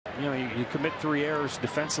You know, you commit 3 errors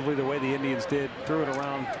defensively the way the Indians did, threw it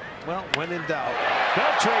around. Well, when in doubt.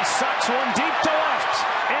 Beltre sucks one deep to left,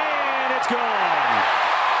 and it's gone.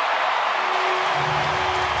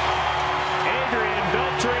 Adrian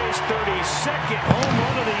Beltre's 32nd home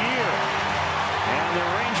run of the year. And the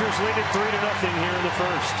Rangers lead it 3-0 here in the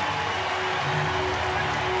first.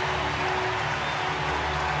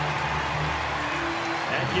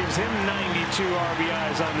 That gives him 92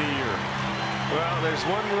 RBIs on the year. Well, there's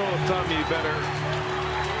one rule of thumb you better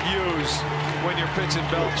use when you're pitching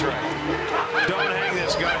Beltre. Don't hang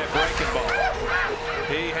this guy a breaking ball.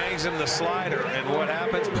 He hangs him the slider, and what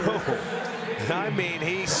happens? Boom. I mean,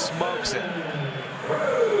 he smokes it.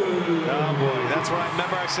 Oh, boy. That's why I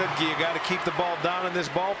remember I said you got to keep the ball down in this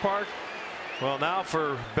ballpark. Well, now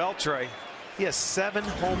for Beltre, he has 7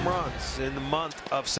 home runs in the month of